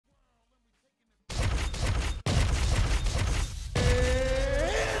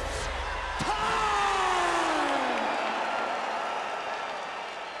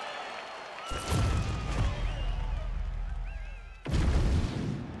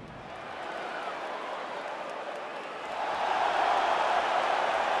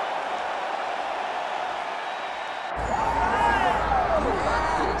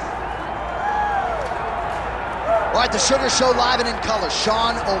All right, the Sugar Show live and in color.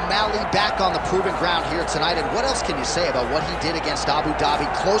 Sean O'Malley back on the proving ground here tonight. And what else can you say about what he did against Abu Dhabi?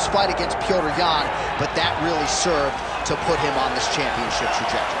 Close fight against Petr Yan, but that really served to put him on this championship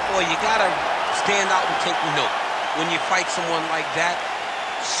trajectory. Well, you gotta stand out and take note when you fight someone like that.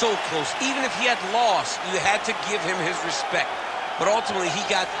 So close. Even if he had lost, you had to give him his respect. But ultimately, he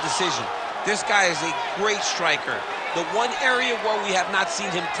got the decision. This guy is a great striker. The one area where we have not seen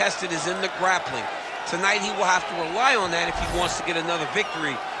him tested is in the grappling. Tonight, he will have to rely on that if he wants to get another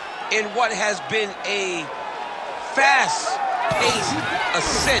victory in what has been a fast-paced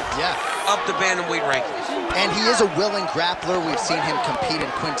ascent up the bantamweight rankings. And he is a willing grappler. We've seen him compete in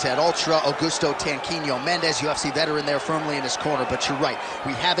Quintet Ultra. Augusto Tanquinho Mendez, UFC veteran there firmly in his corner. But you're right,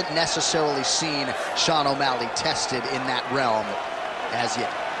 we haven't necessarily seen Sean O'Malley tested in that realm as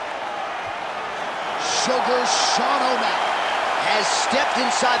yet. Sugar Sean O'Malley has stepped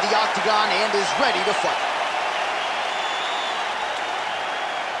inside the octagon and is ready to fight.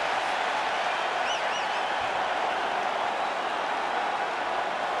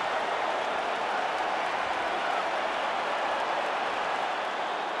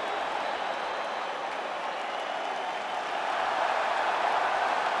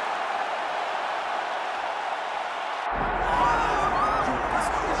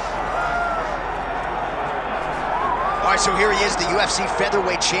 All right, so here he is, the UFC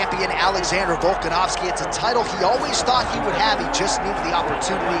featherweight champion, Alexander Volkanovski. It's a title he always thought he would have. He just needed the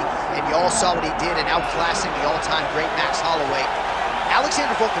opportunity, and you all saw what he did in outclassing the all-time great Max Holloway.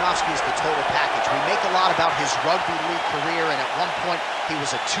 Alexander Volkanovski is the total package. We make a lot about his rugby league career, and at one point, he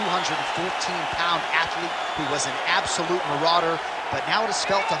was a 214-pound athlete who was an absolute marauder, but now at a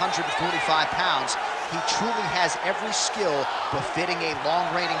svelte 145 pounds, he truly has every skill befitting a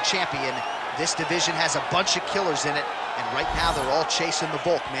long-reigning champion. This division has a bunch of killers in it, and right now they're all chasing the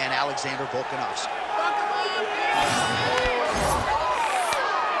Volk man, Alexander Volkanovski.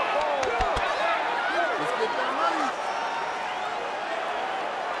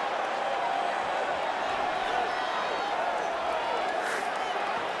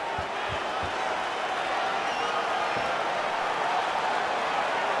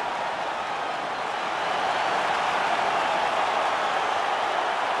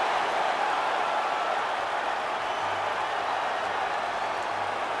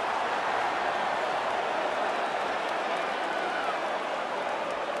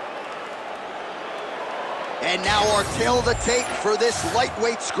 And now our tail of the tape for this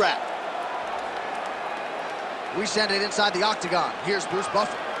lightweight scrap. We send it inside the octagon. Here's Bruce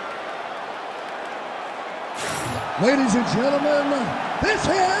Buffer. Ladies and gentlemen, this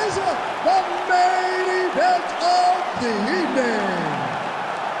is the main event of the evening.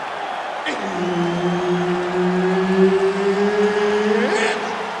 It's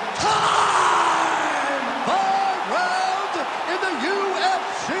time! 5 rounds in the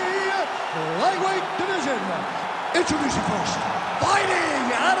UFC lightweight division. Introducing first,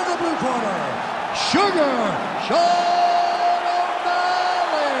 fighting out of the blue corner, Sugar Sean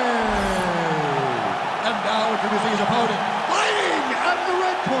O'Malley. And now introducing his opponent, fighting out of the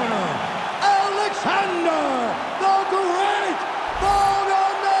red corner, Alexander the Great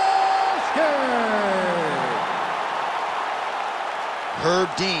Volkanovski.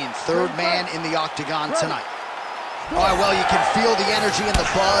 Herb Dean, third man in the octagon tonight. All right, well, you can feel the energy and the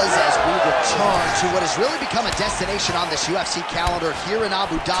buzz as we return to what has really become a destination on this UFC calendar here in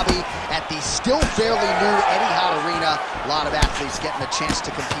Abu Dhabi at the still fairly new Etihad Arena. A lot of athletes getting a chance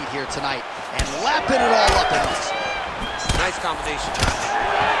to compete here tonight and lapping it all up in this. Nice combination.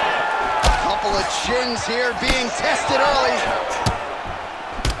 A couple of chins here being tested early.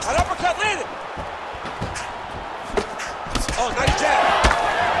 An uppercut landed. Oh, nice jab.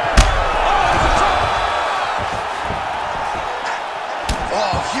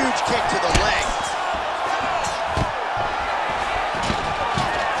 Oh, huge kick to the leg.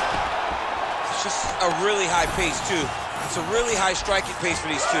 It's just a really high pace, too. It's a really high striking pace for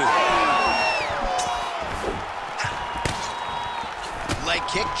these two. Leg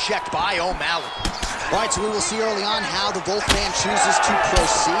kick checked by O'Malley. All right, so we will see early on how the Volk man chooses to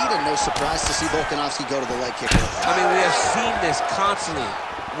proceed, and no surprise to see Volkanovski go to the leg kick. I mean, we have seen this constantly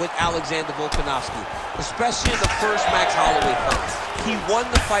with Alexander Volkanovski, especially in the first Max Holloway fight. He won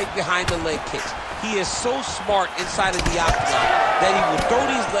the fight behind the leg kicks. He is so smart inside of the octagon that he will throw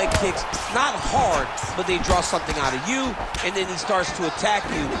these leg kicks, not hard, but they draw something out of you, and then he starts to attack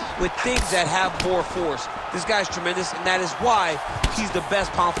you with things that have more force. This guy's tremendous, and that is why he's the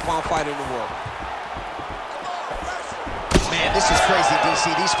best pound-for-pound fighter in the world. Man, this is crazy, DC.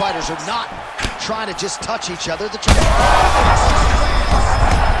 These fighters are not trying to just touch each other. They're trying to...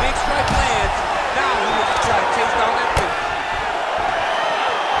 Big strike lands. Now he looks to try to chase down that finish.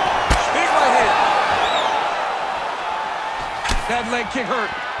 Big right hand. That leg kick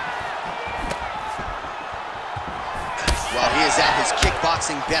hurt. Well, he is at his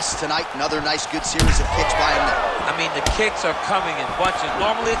kickboxing best tonight. Another nice, good series of kicks by him there. I mean, the kicks are coming in bunches.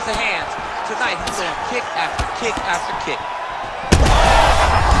 Normally it's the hands. Tonight he's going kick after kick after kick.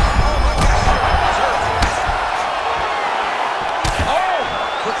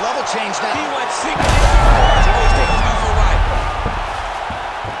 Quick level change now. He went single. He's taking you for a ride.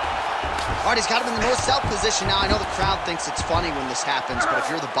 All right, he's got him in the north-south position now. I know the crowd thinks it's funny when this happens, but if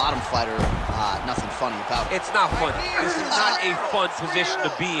you're the bottom fighter, nothing funny about it. It's not fun. This is not a fun position to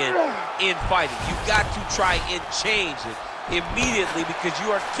be in fighting. You've got to try and change it immediately because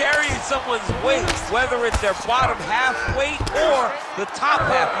you are carrying someone's weight, whether it's their bottom half weight or the top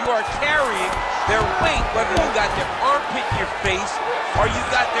half. You are carrying their weight, whether you got their armpit in your face or you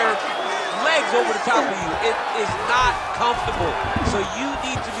got their legs over the top of you. It is not comfortable. So you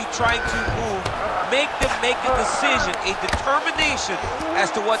need to be trying to move, make them make a decision, a determination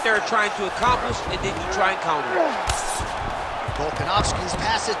as to what they're trying to accomplish, and then you try and counter it. Volkanovski's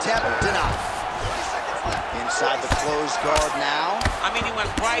pass attempt denied. Inside the closed guard now. I mean, he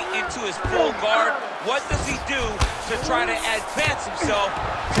went right into his full guard. What does he do to try to advance himself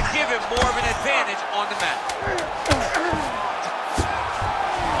to give him more of an advantage on the mat?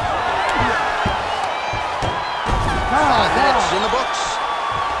 5 minutes in the books.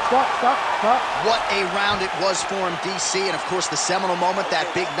 Stop. What a round it was for him, DC, and of course the seminal moment, that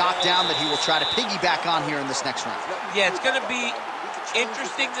big knockdown that he will try to piggyback on here in this next round. Yeah, it's going to be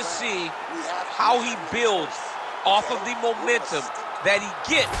interesting to see how he builds off of the momentum that he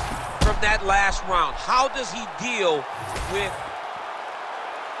gets from that last round. How does he deal with...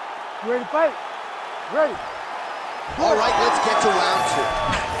 You ready to fight? Ready. All right, let's get to round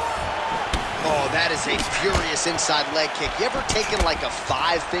 2. Oh, that is a furious inside leg kick. You ever taken like a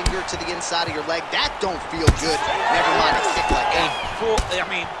 5-finger to the inside of your leg? That don't feel good. Never mind a kick like that. I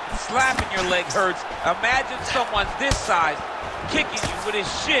mean, slapping your leg hurts. Imagine someone this size kicking you with his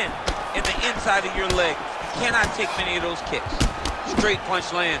shin in the inside of your leg. You cannot take many of those kicks. Straight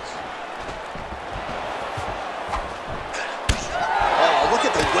punch lands. Oh, look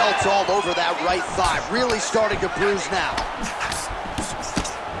at the welts all over that right thigh. Really starting to bruise now.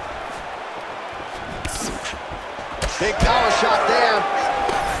 Big power shot there.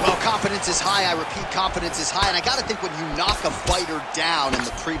 Well, confidence is high. I repeat, confidence is high. And I got to think when you knock a fighter down in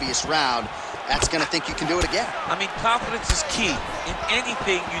the previous round, that's going to think you can do it again. I mean, confidence is key in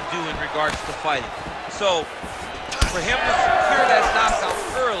anything you do in regards to fighting. So, for him to secure that knockdown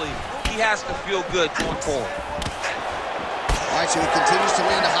early, he has to feel good going forward. All right, so he continues to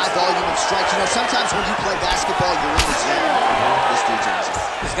land a high volume of strikes. You know, sometimes when you play basketball, you're in the zone. This dude's in the zone.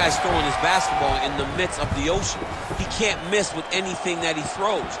 This guy's throwing his basketball in the midst of the ocean. He can't miss with anything that he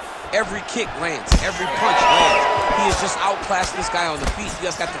throws. Every kick lands, every punch lands. He has just outclassed this guy on the feet.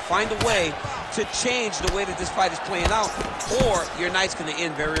 You just got to find a way to change the way that this fight is playing out, or your night's going to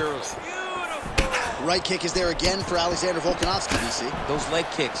end very early. Right kick is there again for Alexander Volkanovski, DC. Those leg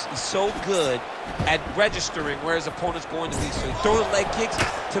kicks, he's so good at registering where his opponent's going to be. So he throws the leg kicks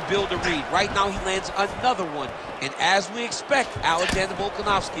to build a read. Right now he lands another one. And as we expect, Alexander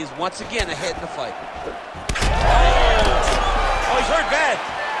Volkanovski is once again ahead in the fight. Oh, he's hurt bad.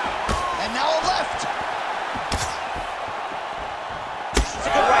 And now a left. It's a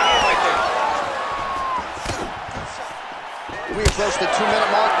good right hand right there. We approach the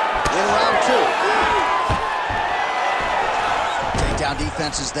 2-minute mark in round 2. Takedown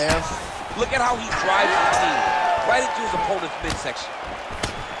defense is there. Look at how he drives his knee right into his opponent's midsection.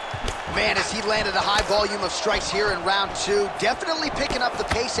 Man, as he landed a high volume of strikes here in round 2, definitely picking up the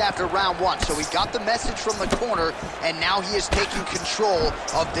pace after round 1. So he got the message from the corner, and now he is taking control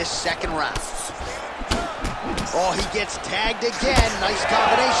of this second round. Oh, he gets tagged again. Nice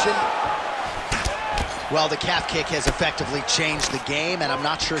combination. Well, the calf kick has effectively changed the game, and I'm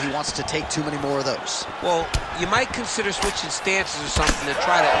not sure he wants to take too many more of those. Well, you might consider switching stances or something to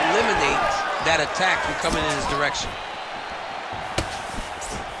try to eliminate that attack from coming in his direction.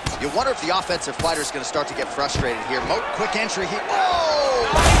 You wonder if the offensive fighter is going to start to get frustrated here. Quick entry here. Oh!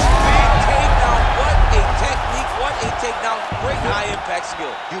 Big takedown. What a technique. What a takedown. Great high-impact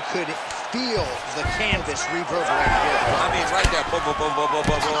skill. You could feel the canvas reverberating here. I mean, right there. Boom, boom, boom, boom, boom,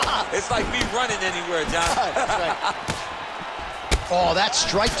 boom, boom. It's like me running anywhere, John. That's right. Oh, that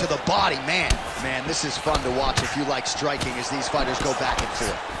strike to the body, man. Man, this is fun to watch if you like striking as these fighters go back and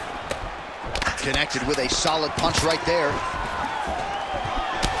forth. Connected with a solid punch right there.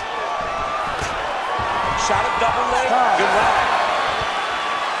 Shot a double leg. Good round.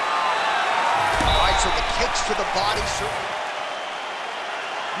 so the kicks to the body.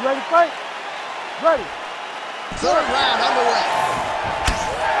 You ready to fight? Ready. Third round underway.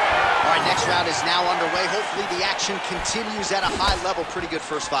 All right, next round is now underway. Hopefully the action continues at a high level. Pretty good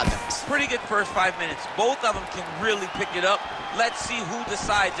first 5 minutes. Pretty good first 5 minutes. Both of them can really pick it up. Let's see who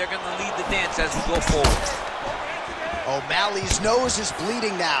decides they're going to lead the dance as we go forward. O'Malley's nose is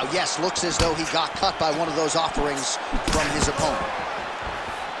bleeding now. Yes, looks as though he got cut by one of those offerings from his opponent.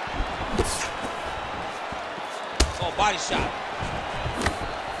 Oh, body shot.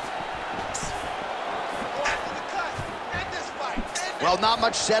 Well, not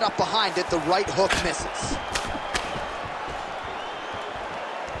much setup behind it. The right hook misses.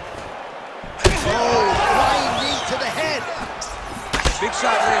 Oh, flying knee to the head. Big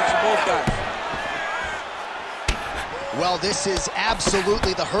shot lands for both guys. Well, this is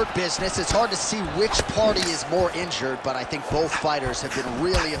absolutely the hurt business. It's hard to see which party is more injured, but I think both fighters have been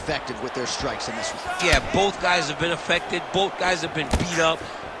really effective with their strikes in this one. Yeah, both guys have been affected. Both guys have been beat up.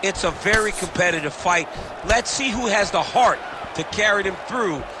 It's a very competitive fight. Let's see who has the heart to carry them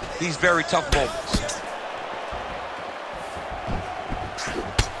through these very tough moments.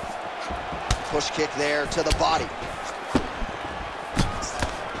 Push kick there to the body.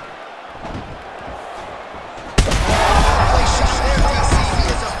 Place shot there, DC. He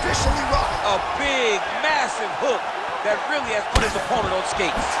is officially rocked. A big, massive hook that really has put his opponent on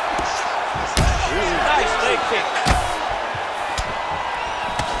skates. Nice leg kick.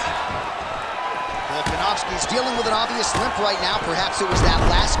 Volkanovski's dealing with an obvious limp right now. Perhaps it was that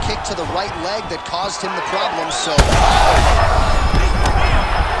last kick to the right leg that caused him the problem, so...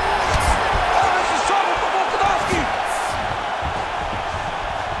 This is trouble for Volkanovski.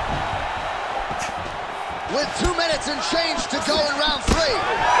 With 2 minutes and change to go in round 3.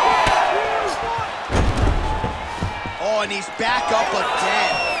 Oh, and he's back up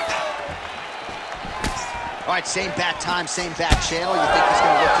again. All right, same bat time, same bat channel. You think he's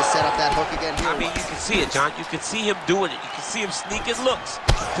going to look to set up that hook again here? I mean, you can see it, John. You can see him doing it. You can see him sneaking looks.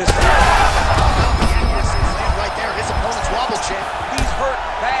 Yes, right there. His opponent's wobble champ. He's hurt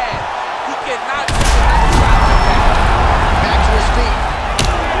bad. He cannot take another shot like that. Back to his feet.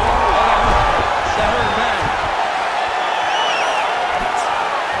 That hurt bad.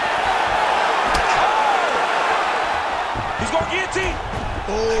 He's going guillotine.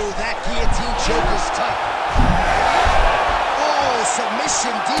 Oh, that guillotine choke is tight. Oh,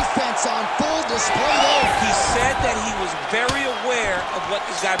 submission defense on full display there. He said that he was very aware of what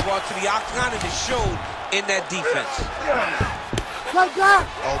this guy brought to the octagon, and it showed in that defense. Like that.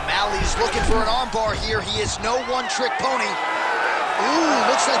 O'Malley's looking for an armbar here. He is no one-trick pony.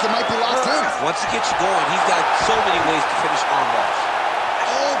 Ooh, looks like it might be locked in. Once he gets you going, he's got so many ways to finish armbars.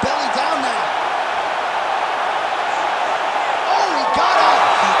 Oh, belly down now. Oh, he got up.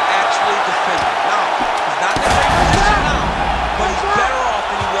 He actually defended. Now, he's not in a great position now, but he's better off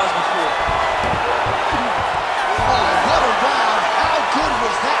than he was before. Oh, what a round. How good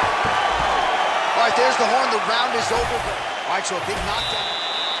was that? All right, there's the horn. The round is over. All right, so a big knockdown.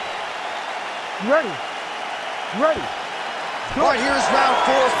 Ready. Ready. All right, here's round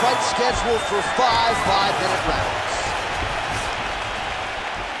 4. Fight scheduled for 5 5-minute rounds.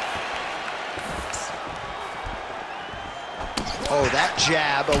 Oh, that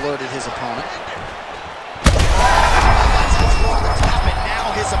jab alerted his opponent. That's over the top, and now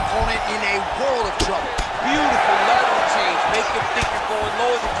his opponent in a world of trouble. Beautiful lateral change. Make him think you're going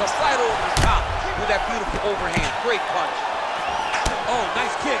low and come right over the top with that beautiful overhand. Great punch. Oh,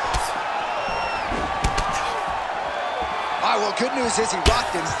 nice kick. All right, well, good news is he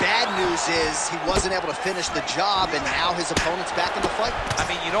rocked him. Bad news is he wasn't able to finish the job, and now his opponent's back in the fight. I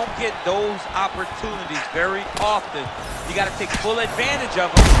mean, you don't get those opportunities very often. You got to take full advantage of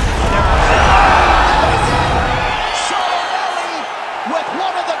them. With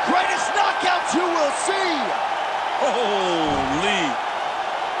one of the greatest knockouts you will see. Holy.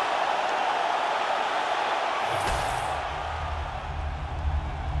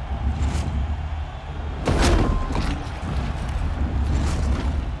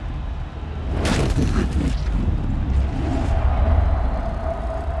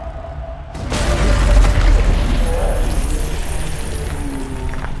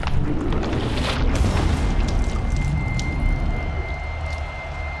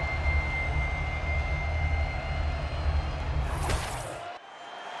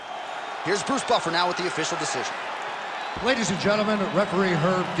 Here's Bruce Buffer now with the official decision. Ladies and gentlemen, referee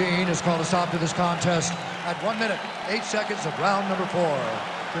Herb Dean has called a stop to this contest at 1 minute, 8 seconds of round number 4.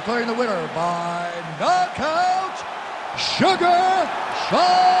 Declaring the winner by knockout, Sugar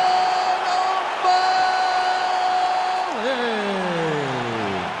Sean O'Malley.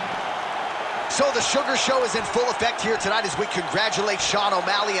 So the Sugar Show is in full effect here tonight as we congratulate Sean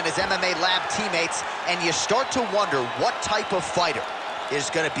O'Malley and his MMA Lab teammates, and you start to wonder what type of fighter is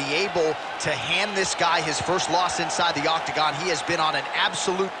going to be able to hand this guy his first loss inside the octagon. He has been on an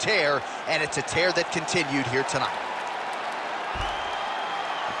absolute tear, and it's a tear that continued here tonight.